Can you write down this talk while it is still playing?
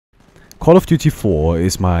Call of Duty 4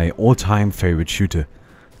 is my all-time favorite shooter.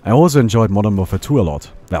 I also enjoyed Modern Warfare 2 a lot,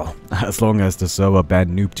 well, as long as the server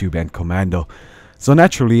banned NoobTube and Commando. So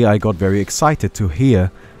naturally I got very excited to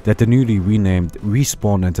hear that the newly renamed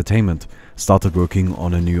Respawn Entertainment started working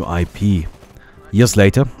on a new IP. Years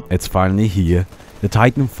later, it's finally here, the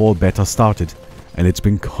Titanfall beta started, and it's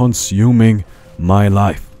been consuming my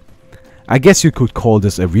life. I guess you could call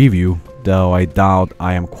this a review, though I doubt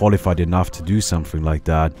I am qualified enough to do something like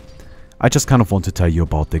that. I just kind of want to tell you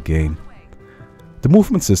about the game. The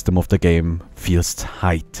movement system of the game feels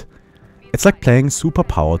tight. It's like playing super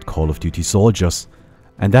powered Call of Duty soldiers.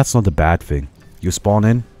 And that's not a bad thing. You spawn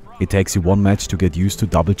in, it takes you one match to get used to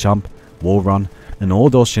double jump, wall run and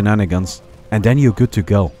all those shenanigans, and then you're good to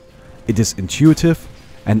go. It is intuitive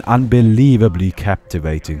and unbelievably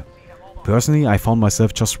captivating. Personally, I found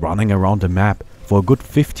myself just running around the map for a good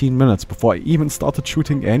 15 minutes before I even started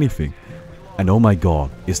shooting anything. And oh my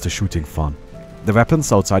god, is the shooting fun. The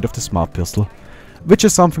weapons outside of the smart pistol, which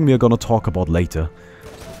is something we are gonna talk about later,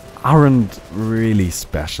 aren't really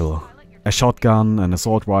special. A shotgun, an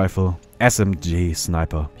assault rifle, SMG,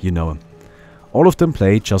 sniper, you know them. All of them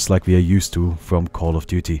play just like we are used to from Call of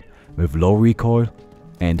Duty, with low recoil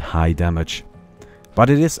and high damage.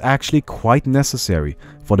 But it is actually quite necessary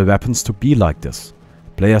for the weapons to be like this.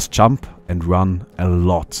 Players jump and run a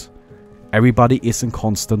lot. Everybody is in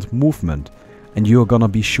constant movement, and you're gonna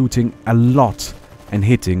be shooting a lot and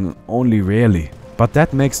hitting only rarely. But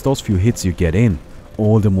that makes those few hits you get in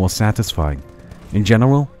all the more satisfying. In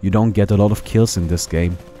general, you don't get a lot of kills in this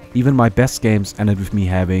game. Even my best games ended with me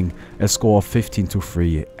having a score of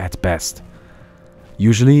 15-3 at best.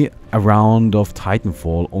 Usually a round of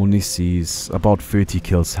Titanfall only sees about 30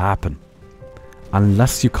 kills happen.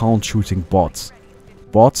 Unless you count shooting bots.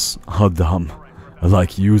 Bots are dumb,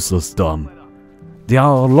 like useless dumb. There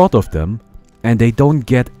are a lot of them, and they don't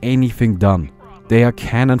get anything done. They are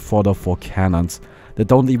cannon fodder for cannons that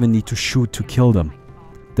don't even need to shoot to kill them.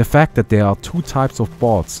 The fact that there are two types of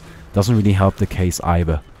bots doesn't really help the case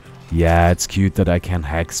either. Yeah, it's cute that I can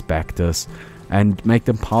hack Spectres and make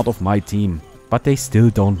them part of my team, but they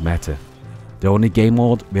still don't matter. The only game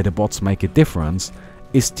mode where the bots make a difference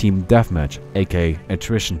is Team Deathmatch, aka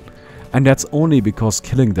Attrition. And that's only because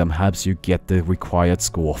killing them helps you get the required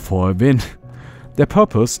score for a win. Their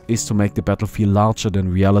purpose is to make the battle feel larger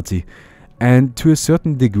than reality, and to a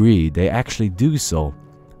certain degree they actually do so.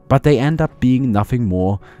 But they end up being nothing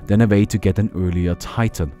more than a way to get an earlier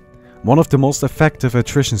Titan. One of the most effective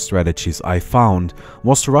attrition strategies I found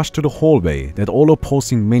was to rush to the hallway that all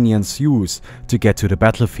opposing minions use to get to the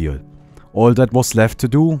battlefield. All that was left to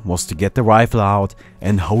do was to get the rifle out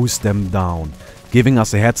and hose them down, giving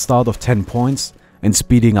us a head start of 10 points and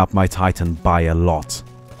speeding up my Titan by a lot.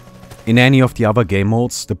 In any of the other game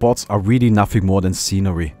modes, the bots are really nothing more than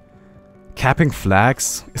scenery. Capping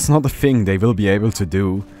flags is not a thing they will be able to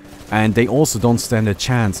do, and they also don't stand a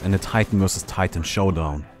chance in a Titan vs Titan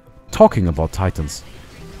showdown. Talking about Titans.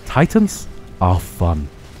 Titans are fun.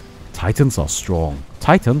 Titans are strong.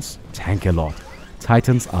 Titans tank a lot.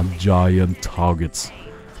 Titans are giant targets.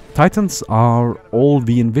 Titans are all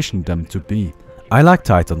we envisioned them to be. I like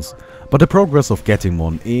Titans, but the progress of getting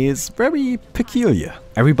one is very peculiar.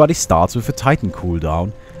 Everybody starts with a Titan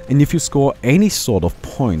cooldown, and if you score any sort of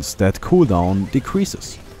points, that cooldown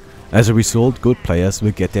decreases. As a result, good players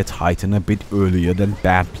will get their Titan a bit earlier than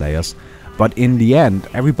bad players, but in the end,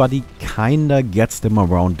 everybody kinda gets them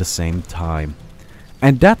around the same time.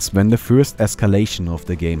 And that's when the first escalation of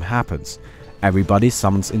the game happens. Everybody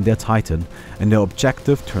summons in their Titan, and their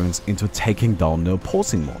objective turns into taking down the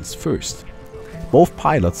opposing ones first. Both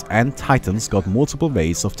pilots and Titans got multiple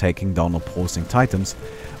ways of taking down opposing Titans,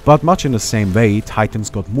 but much in the same way, Titans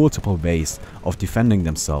got multiple ways of defending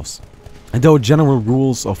themselves. And though general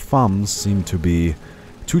rules of thumb seem to be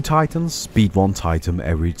 2 Titans, beat 1 Titan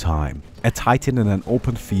every time. A Titan in an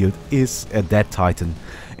open field is a dead Titan,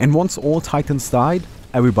 and once all Titans died,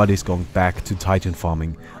 everybody's going back to Titan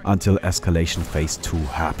farming until escalation phase 2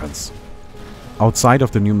 happens. Outside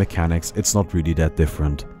of the new mechanics, it's not really that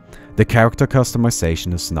different. The character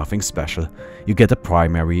customization is nothing special. You get a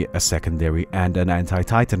primary, a secondary and an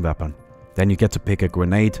anti-Titan weapon. Then you get to pick a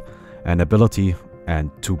grenade, an ability and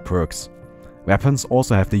 2 perks. Weapons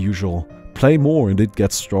also have the usual play more and it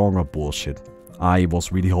gets stronger bullshit. I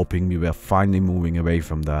was really hoping we were finally moving away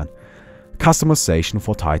from that. Customization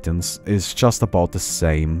for Titans is just about the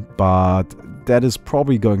same, but that is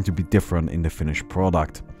probably going to be different in the finished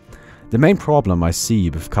product. The main problem I see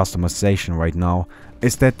with customization right now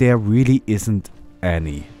is that there really isn't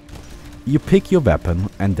any. You pick your weapon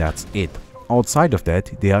and that's it. Outside of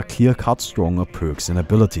that, there are clear-cut stronger perks and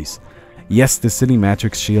abilities. Yes, the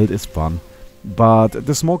Cinematrix shield is fun, but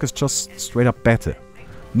the smoke is just straight up better.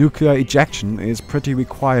 Nuclear ejection is pretty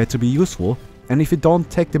required to be useful, and if you don't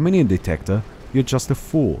take the minion detector, you're just a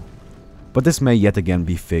fool. But this may yet again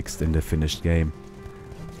be fixed in the finished game.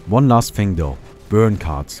 One last thing though, burn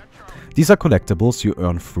cards. These are collectibles you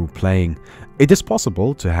earn through playing. It is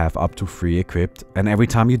possible to have up to 3 equipped, and every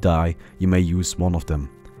time you die, you may use one of them.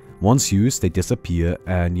 Once used, they disappear,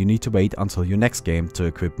 and you need to wait until your next game to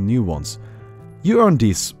equip new ones. You earn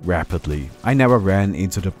these rapidly. I never ran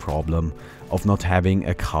into the problem of not having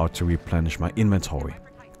a card to replenish my inventory.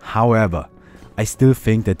 However, I still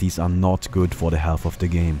think that these are not good for the health of the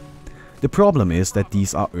game. The problem is that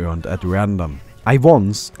these are earned at random. I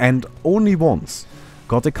once, and only once,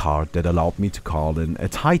 got a card that allowed me to call in a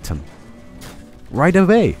Titan. Right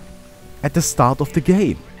away, at the start of the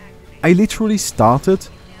game. I literally started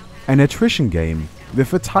an attrition game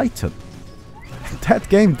with a Titan. That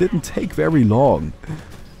game didn't take very long.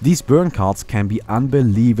 These burn cards can be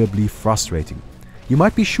unbelievably frustrating. You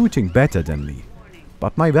might be shooting better than me,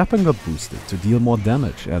 but my weapon got boosted to deal more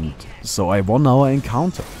damage, and so I won our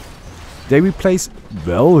encounter. They replace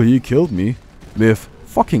 "well, he killed me" with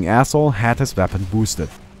 "fucking asshole had his weapon boosted."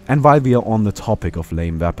 And while we are on the topic of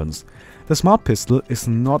lame weapons, the smart pistol is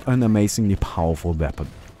not an amazingly powerful weapon.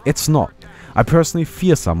 It's not. I personally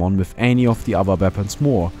fear someone with any of the other weapons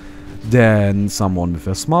more than someone with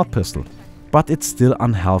a smart pistol. But it's still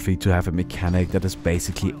unhealthy to have a mechanic that is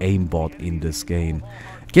basically aimbot in this game.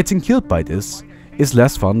 Getting killed by this is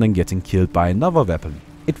less fun than getting killed by another weapon.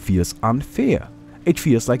 It feels unfair. It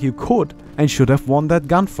feels like you could and should have won that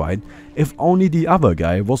gunfight if only the other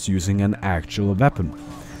guy was using an actual weapon.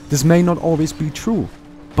 This may not always be true,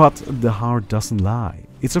 but the heart doesn't lie.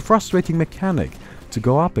 It's a frustrating mechanic to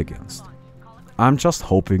go up against. I'm just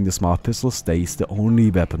hoping the smart pistol stays the only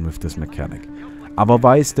weapon with this mechanic.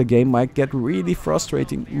 Otherwise the game might get really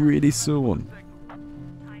frustrating really soon.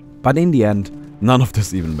 But in the end, none of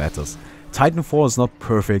this even matters. Titanfall is not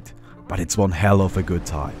perfect, but it's one hell of a good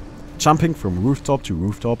time. Jumping from rooftop to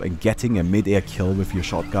rooftop and getting a mid-air kill with your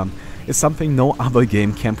shotgun is something no other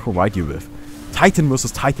game can provide you with. Titan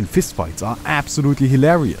vs Titan fistfights are absolutely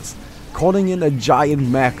hilarious. Calling in a giant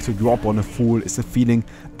mech to drop on a fool is a feeling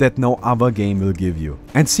that no other game will give you.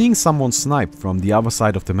 And seeing someone snipe from the other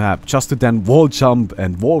side of the map just to then wall jump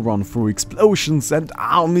and wall run through explosions and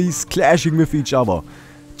armies clashing with each other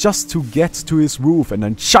just to get to his roof and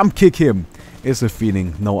then jump kick him is a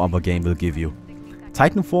feeling no other game will give you.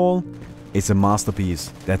 Titanfall is a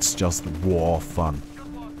masterpiece that's just war fun.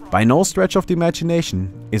 By no stretch of the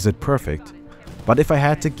imagination is it perfect, but if I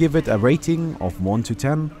had to give it a rating of 1 to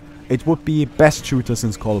 10, it would be best shooter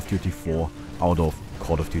since Call of Duty 4 out of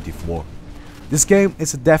Call of Duty 4. This game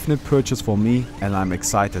is a definite purchase for me and I'm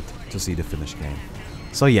excited to see the finished game.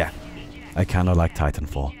 So yeah, I kinda like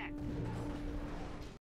Titanfall.